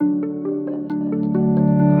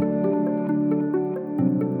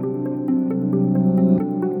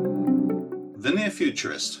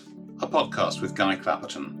Futurist, a podcast with Guy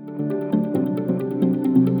Clapperton.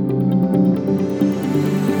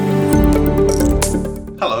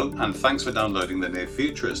 Hello, and thanks for downloading The Near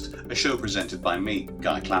Futurist, a show presented by me,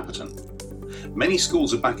 Guy Clapperton. Many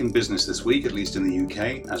schools are back in business this week, at least in the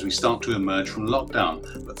UK, as we start to emerge from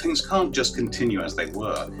lockdown, but things can't just continue as they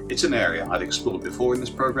were. It's an area I'd explored before in this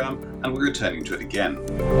programme, and we're returning to it again.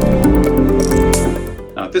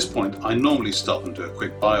 Now, at this point, I normally stop and do a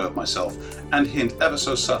quick bio of myself and hint ever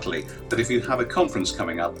so subtly that if you have a conference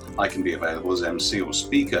coming up, I can be available as MC or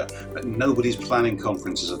speaker, but nobody's planning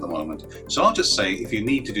conferences at the moment. So I'll just say if you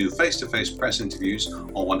need to do face-to-face press interviews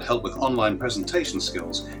or want help with online presentation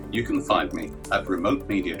skills, you can find me at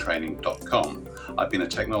remotemediatraining.com. I've been a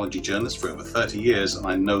technology journalist for over 30 years and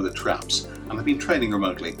I know the traps, and I've been training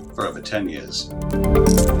remotely for over 10 years.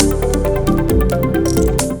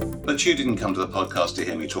 But you didn't come to the podcast to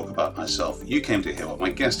hear me talk about myself. You came to hear what my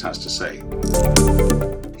guest has to say.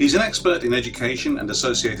 He's an expert in education and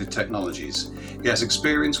associated technologies. He has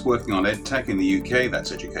experience working on EdTech in the UK,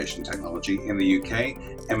 that's education technology, in the UK,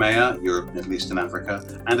 EMEA, Europe, Middle East and Africa,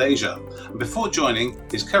 and Asia. And before joining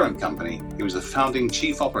his current company, he was the founding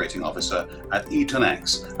Chief Operating Officer at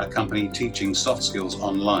EtonX, a company teaching soft skills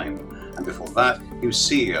online. And before that, he was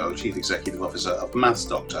CEO, Chief Executive Officer of Maths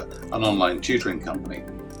Doctor, an online tutoring company.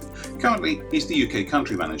 Currently, he's the UK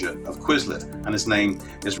country manager of Quizlet, and his name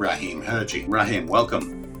is Rahim Hirji. Rahim,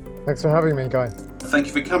 welcome. Thanks for having me, Guy. Thank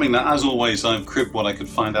you for coming. Now, as always, I've cribbed what I could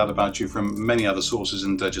find out about you from many other sources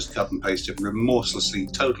and just cut and pasted remorselessly,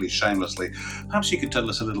 totally shamelessly. Perhaps you could tell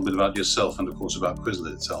us a little bit about yourself and, of course, about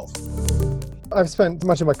Quizlet itself. I've spent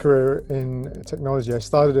much of my career in technology. I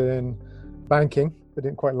started in banking, but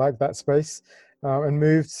didn't quite like that space. And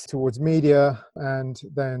moved towards media and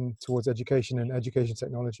then towards education and education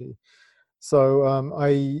technology. So I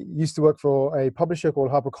used to work for a publisher called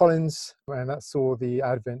HarperCollins, and that saw the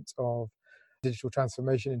advent of digital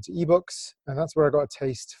transformation into ebooks. And that's where I got a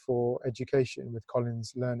taste for education with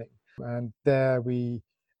Collins Learning. And there we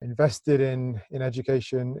invested in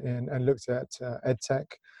education and looked at EdTech.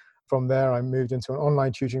 From there, I moved into an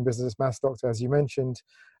online tutoring business, Maths Doctor, as you mentioned,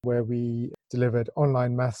 where we delivered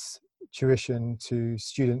online maths tuition to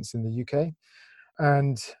students in the UK.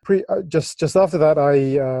 And just after that,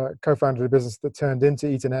 I co-founded a business that turned into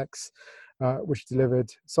EtonX, which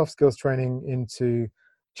delivered soft skills training into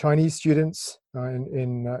Chinese students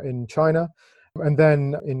in China, and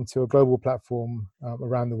then into a global platform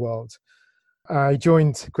around the world. I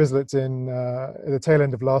joined Quizlet at the tail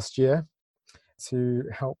end of last year to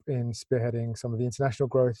help in spearheading some of the international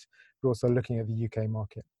growth, but also looking at the UK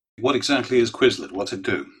market. What exactly is Quizlet? What's it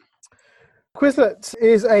do? Quizlet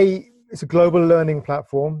is a global learning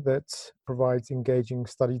platform that provides engaging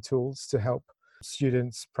study tools to help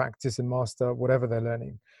students practice and master whatever they're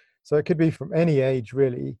learning. So it could be from any age,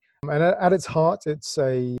 really. And at its heart, it's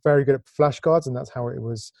very good at flashcards, and that's how it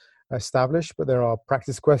was established. But there are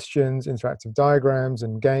practice questions, interactive diagrams,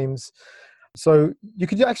 and games. So you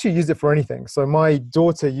could actually use it for anything. So my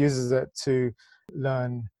daughter uses it to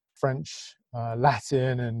learn French,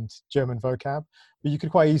 Latin and German vocab, but you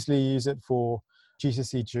could quite easily use it for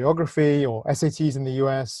GCSE geography or SATs in the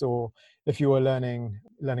US, or if you were learning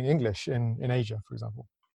English in Asia, for example.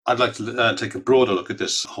 I'd like to take a broader look at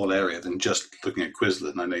this whole area than just looking at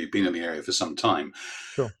Quizlet, and I know you've been in the area for some time.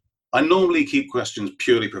 Sure. I normally keep questions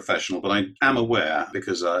purely professional, but I am aware,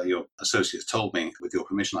 because your associates told me, with your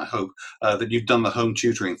permission, I hope, that you've done the home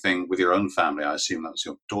tutoring thing with your own family. I assume that's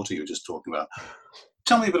your daughter you were just talking about.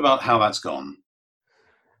 Tell me a bit about how that's gone.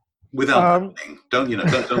 Without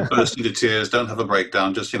don't burst into tears, don't have a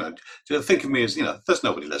breakdown. Just think of me as there's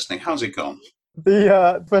nobody listening. How's it gone?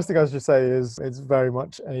 The first thing I should say is it's very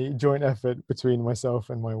much a joint effort between myself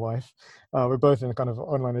and my wife. We're both in a kind of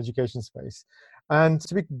online education space, and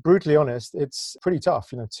to be brutally honest, it's pretty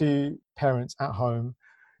tough. Two parents at home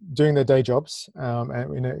doing their day jobs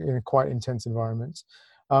and in a quite intense environment,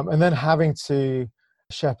 and then having to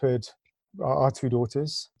shepherd our two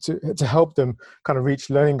daughters to help them kind of reach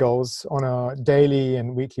learning goals on a daily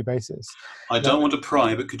and weekly basis. I don't want to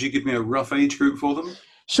pry, but could you give me a rough age group for them?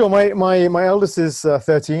 Sure. My eldest is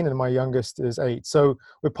 13 and my youngest is 8. So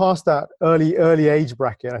we're past that early age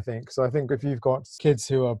bracket, I think. So I think if you've got kids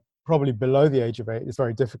who are probably below the age of 8, it's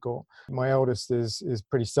very difficult. My eldest is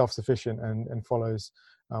pretty self-sufficient and follows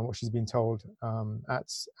what she's been told at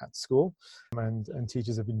school, and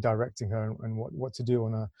teachers have been directing her and what to do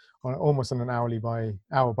on almost an hourly by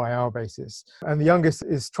hour basis. And the youngest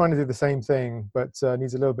is trying to do the same thing, but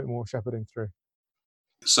needs a little bit more shepherding through.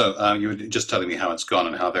 So you were just telling me how it's gone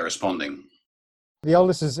and how they're responding. The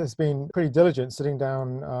eldest has been pretty diligent, sitting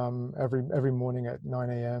down every morning at 9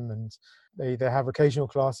 a.m. and they have occasional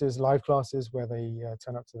classes, live classes, where they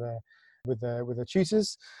turn up to with their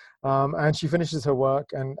tutors, and she finishes her work.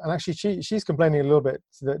 And actually, she's complaining a little bit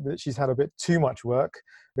that she's had a bit too much work,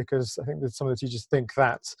 because I think that some of the teachers think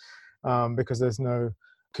that because there's no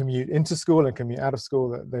commute into school and commute out of school,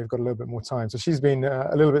 that they've got a little bit more time. So she's been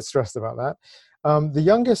a little bit stressed about that. The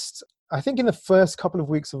youngest, I think in the first couple of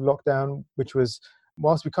weeks of lockdown, which was,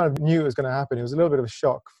 whilst we kind of knew it was going to happen, it was a little bit of a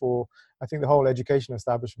shock for, I think, the whole education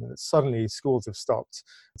establishment, that suddenly schools have stopped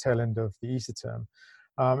at the tail end of the Easter term.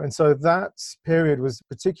 And so that period was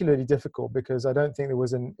particularly difficult, because I don't think there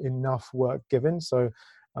was enough work given. So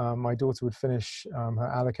my daughter would finish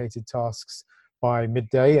her allocated tasks by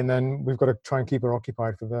midday, and then we've got to try and keep her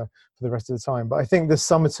occupied for the rest of the time. But I think this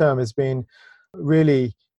summer term has been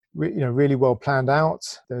really well planned out.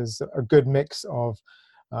 There's a good mix of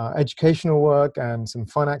educational work and some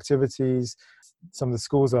fun activities. Some of the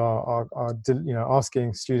schools are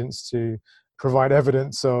asking students to provide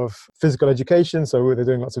evidence of physical education, so they're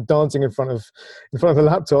doing lots of dancing in front of the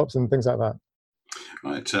laptops and things like that.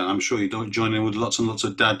 Right, I'm sure you don't join in with lots and lots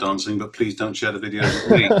of dad dancing, but please don't share the videos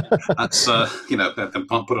with me. That's put it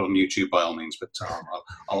on YouTube by all means, but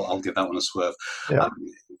I'll give that one a swerve. Yeah.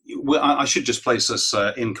 I should just place this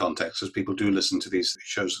in context, as people do listen to these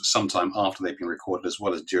shows sometime after they've been recorded, as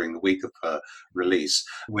well as during the week of release.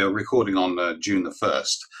 We're recording on June the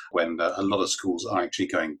 1st, when a lot of schools are actually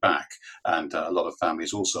going back, and a lot of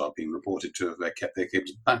families also are being reported to have kept their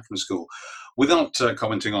kids back from school. Without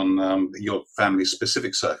commenting on your family's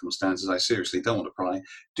specific circumstances, I seriously don't want to pry.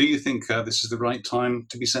 Do you think this is the right time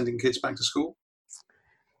to be sending kids back to school?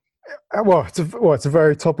 Well, it's a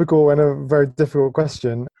very topical and a very difficult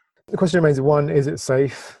question. The question remains, one, is it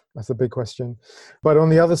safe? That's a big question. But on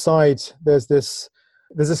the other side, there's this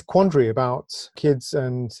quandary about kids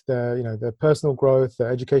and their personal growth,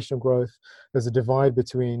 their educational growth. There's a divide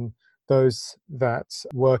between those that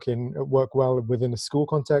work well within a school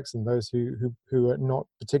context, and those who are not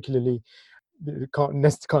particularly, can't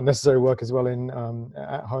necessarily work as well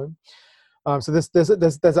at home. So there's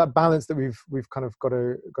that balance that we've kind of got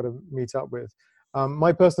to meet up with.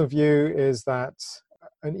 My personal view is that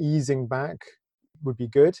an easing back would be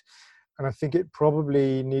good, and I think it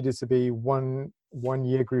probably needed to be one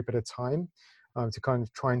year group at a time, to kind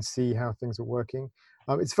of try and see how things are working.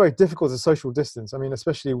 It's very difficult to social distance. I mean,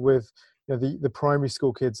 especially with the primary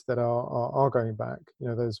school kids that are going back.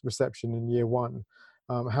 There's reception in year one.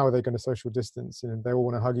 How are they going to social distance? They all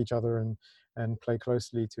want to hug each other and play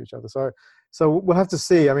closely to each other. So we'll have to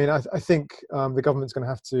see. I mean, I think the government's going to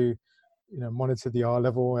have to monitor the R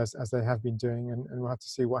level as they have been doing, and we'll have to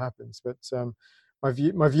see what happens. But my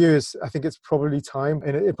view is, I think it's probably time,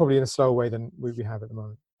 and it probably in a slower way than we have at the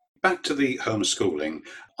moment. Back to the homeschooling,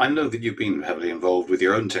 I know that you've been heavily involved with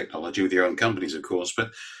your own technology, with your own companies, of course,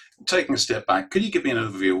 but taking a step back, could you give me an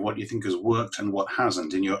overview of what you think has worked and what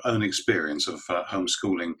hasn't in your own experience of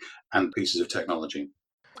homeschooling and pieces of technology?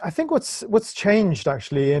 I think what's changed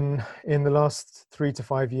actually in the last 3 to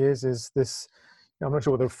 5 years is this, I'm not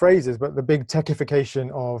sure what the phrase is, but the big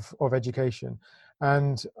techification of education.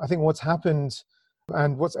 And I think what's happened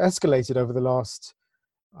and what's escalated over the last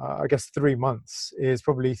 3 months is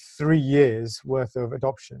probably 3 years worth of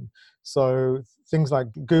adoption. So things like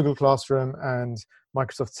Google Classroom and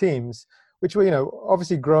Microsoft Teams, which were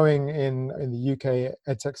obviously growing in the UK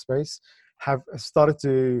edtech space, have started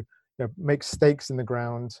to make stakes in the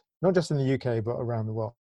ground, not just in the UK but around the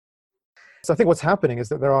world. So I think what's happening is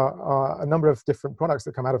that there are a number of different products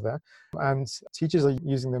that come out of there, and teachers are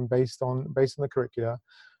using them based on the curricula,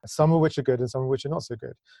 some of which are good and some of which are not so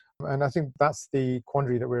good. And I think that's the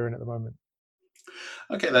quandary that we're in at the moment.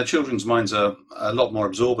 Okay, now children's minds are a lot more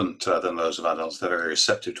absorbent than those of adults. They're very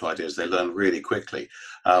receptive to ideas. They learn really quickly,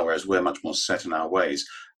 whereas we're much more set in our ways.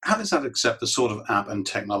 How does that accept the sort of app and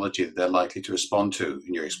technology that they're likely to respond to,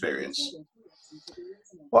 in your experience?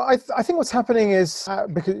 Well, I think what's happening is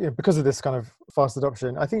because of this kind of fast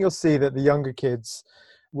adoption, I think you'll see that the younger kids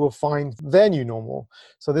will find their new normal.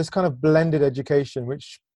 So this kind of blended education,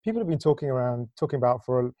 which people have been talking about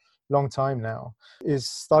for a long time now, is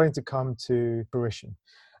starting to come to fruition.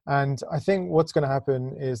 And I think what's going to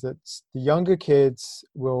happen is that the younger kids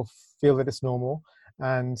will feel that it's normal,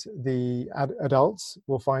 and the adults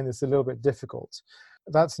will find this a little bit difficult.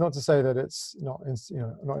 That's not to say that it's not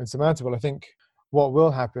insurmountable. I think what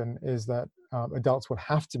will happen is that adults will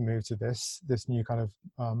have to move to this new kind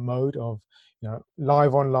of mode of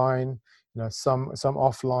live online, some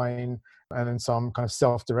offline, and then some kind of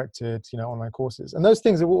self-directed online courses. And those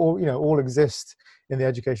things will all exist in the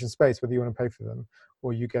education space, whether you want to pay for them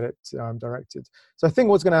or you get it directed. So I think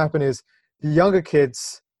what's going to happen is the younger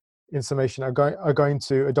kids in summation are going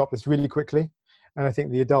to adopt this really quickly, and I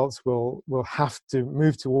think the adults will have to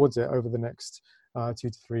move towards it over the next 2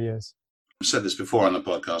 to 3 years. I've said this before on the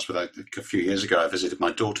podcast, but a few years ago I visited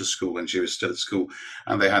my daughter's school when she was still at school,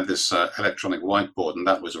 and they had this electronic whiteboard, and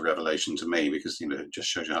that was a revelation to me because it just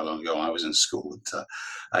shows you how long ago I was in school.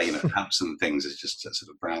 And apps and things is just sort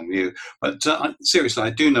of brand new. But seriously, I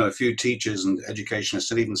do know a few teachers and educationists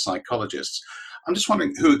and even psychologists. I'm just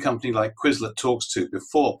wondering who a company like Quizlet talks to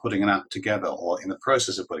before putting an app together or in the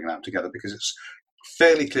process of putting an app together, because it's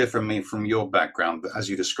fairly clear from me, from your background, as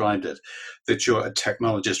you described it, that you're a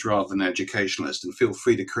technologist rather than an educationalist, and feel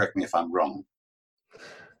free to correct me if I'm wrong.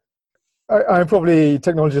 I'm probably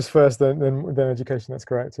technologist first, then education. That's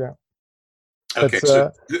correct, yeah. Okay,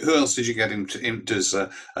 so who else did you get does a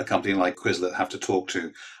company like Quizlet have to talk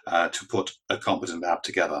to put a competent app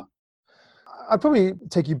together? I'd probably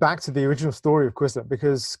take you back to the original story of Quizlet,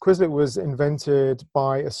 because Quizlet was invented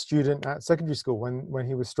by a student at secondary school when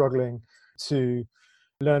he was struggling to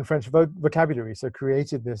learn French vocabulary. So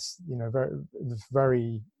created this,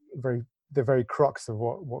 very the very crux of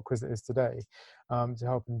what Quizlet is today, to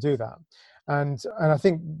help him do that. And I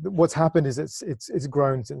think what's happened is it's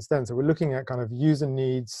grown since then. So we're looking at kind of user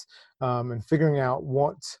needs and figuring out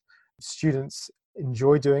what students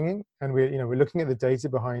enjoy doing, and we're looking at the data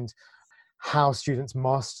behind how students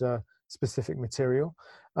master specific material.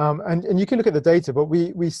 And you can look at the data, but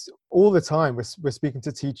we all the time we're speaking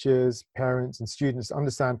to teachers, parents, and students to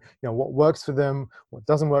understand what works for them, what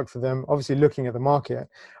doesn't work for them. Obviously, looking at the market,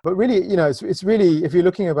 but really, it's really, if you're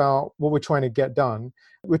looking about what we're trying to get done,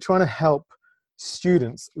 we're trying to help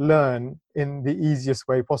students learn in the easiest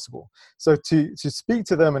way possible. So to speak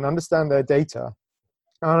to them and understand their data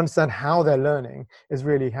and understand how they're learning is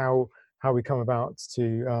really how we come about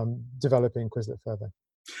to developing Quizlet further.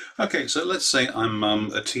 Okay, so let's say I'm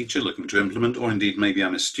a teacher looking to implement, or indeed maybe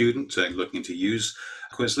I'm a student looking to use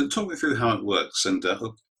Quizlet. Talk me through how it works and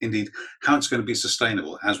indeed how it's going to be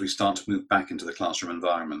sustainable as we start to move back into the classroom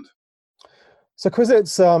environment. So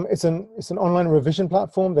Quizlet's it's an online revision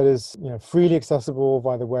platform that is freely accessible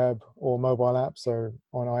via the web or mobile app, so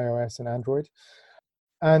on iOS and Android.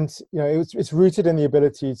 And it's rooted in the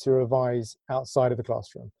ability to revise outside of the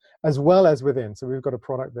classroom as well as within. So we've got a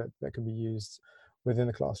product that can be used within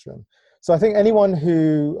the classroom. So I think anyone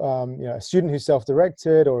who, a student who's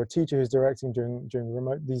self-directed or a teacher who's directing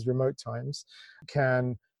during these remote times,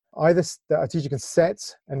 can either, a teacher can set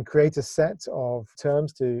and create a set of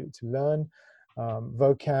terms to learn,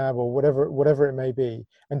 vocab or whatever it may be,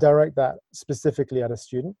 and direct that specifically at a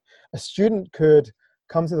student. A student could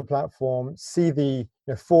come to the platform, see the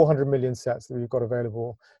 400 million sets that we've got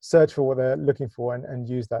available, search for what they're looking for, and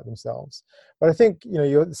use that themselves. But I think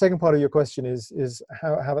the second part of your question is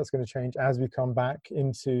how that's going to change as we come back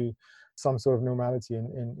into some sort of normality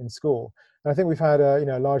in school. And I think we've had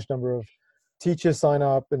a large number of teachers sign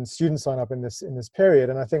up and students sign up in this period.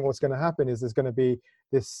 And I think what's going to happen is there's going to be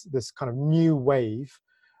this kind of new wave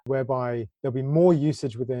whereby there'll be more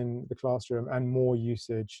usage within the classroom and more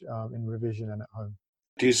usage in revision and at home.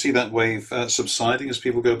 Do you see that wave subsiding as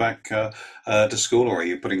people go back to school, or are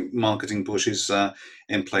you putting marketing pushes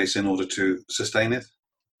in place in order to sustain it?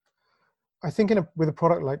 I think with a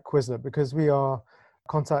product like Quizlet, because we are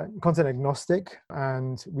content agnostic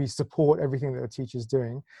and we support everything that the teacher's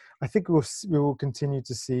doing, I think we will continue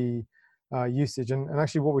to see usage. And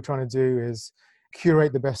actually what we're trying to do is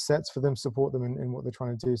curate the best sets for them, support them in what they're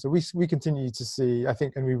trying to do. So we continue to see, I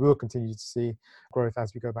think, and we will continue to see growth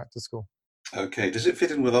as we go back to school. Okay, does it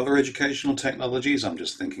fit in with other educational technologies? I'm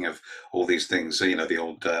just thinking of all these things, the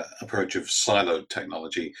old approach of siloed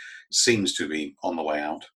technology seems to be on the way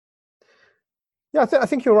out. Yeah, I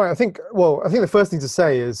think you're right. I think the first thing to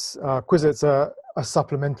say is Quizlet's a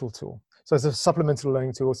supplemental tool. So it's a supplemental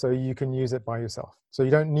learning tool, so you can use it by yourself. So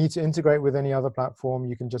you don't need to integrate with any other platform.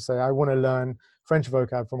 You can just say, I want to learn French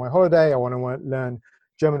vocab for my holiday. I want to learn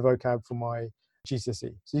German vocab for my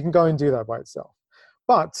GCSE. So you can go and do that by itself.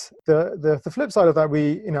 But the flip side of that,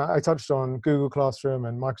 I touched on Google Classroom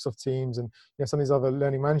and Microsoft Teams and some of these other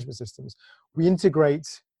learning management systems. We integrate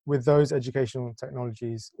with those educational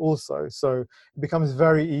technologies also. So it becomes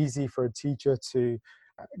very easy for a teacher to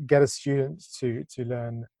get a student to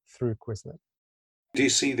learn through Quizlet. Do you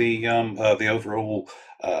see the overall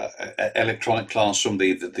electronic classroom,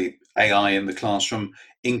 the AI in the classroom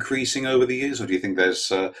increasing over the years, or do you think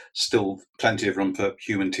there's still plenty of room for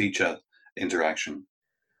human-teacher interaction?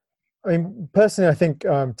 I mean, personally, I think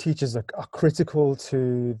teachers are critical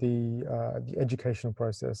to the educational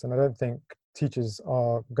process, and I don't think teachers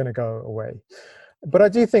are going to go away. But I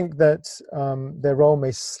do think that their role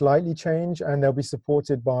may slightly change, and they'll be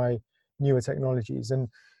supported by newer technologies. And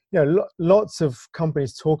lots of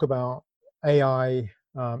companies talk about AI,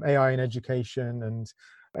 AI in education, and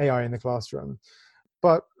AI in the classroom.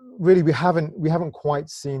 But really, we haven't quite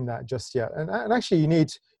seen that just yet. And actually, you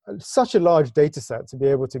need such a large data set to be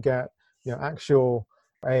able to get actual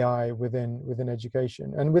AI within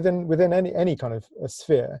education and within any kind of a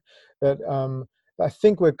sphere that I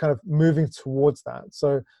think we're kind of moving towards that.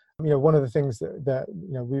 So one of the things that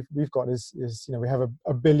we've got is we have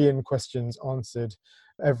a billion questions answered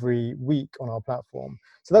every week on our platform.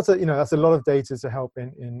 So that's a lot of data to help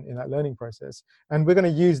in that learning process, and we're going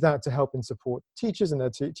to use that to help and support teachers and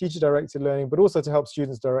their teacher directed learning, but also to help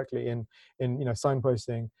students directly in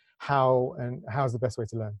signposting how's the best way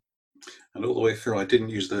to learn. And all the way through, I didn't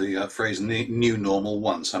use the phrase new normal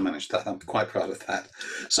once. I managed that. I'm quite proud of that.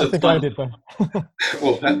 So I think I did, though.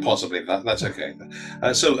 Well, possibly. That's okay.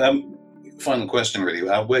 So final question, really.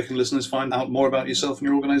 Where can listeners find out more about yourself and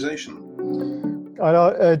your organization? I'd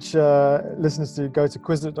urge listeners to go to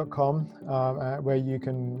Quizlet.com, where you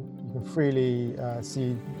can freely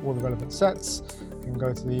see all the relevant sets. You can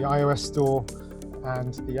go to the iOS store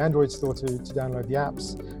and the Android store to download the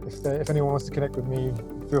apps. If anyone wants to connect with me,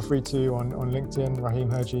 feel free to on LinkedIn, Rahim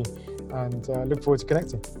Hirji, and look forward to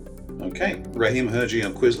connecting. Okay, Rahim Hirji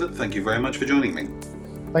of Quizlet, thank you very much for joining me.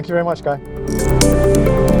 Thank you very much, Guy.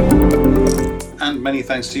 And many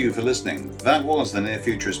thanks to you for listening. That was the Near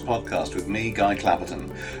Futurist podcast with me, Guy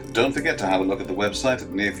Clapperton. Don't forget to have a look at the website at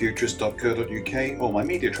nearfuturist.co.uk or my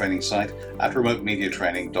media training site at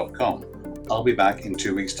remotemediatraining.com. I'll be back in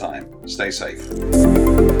 2 weeks' time. Stay safe.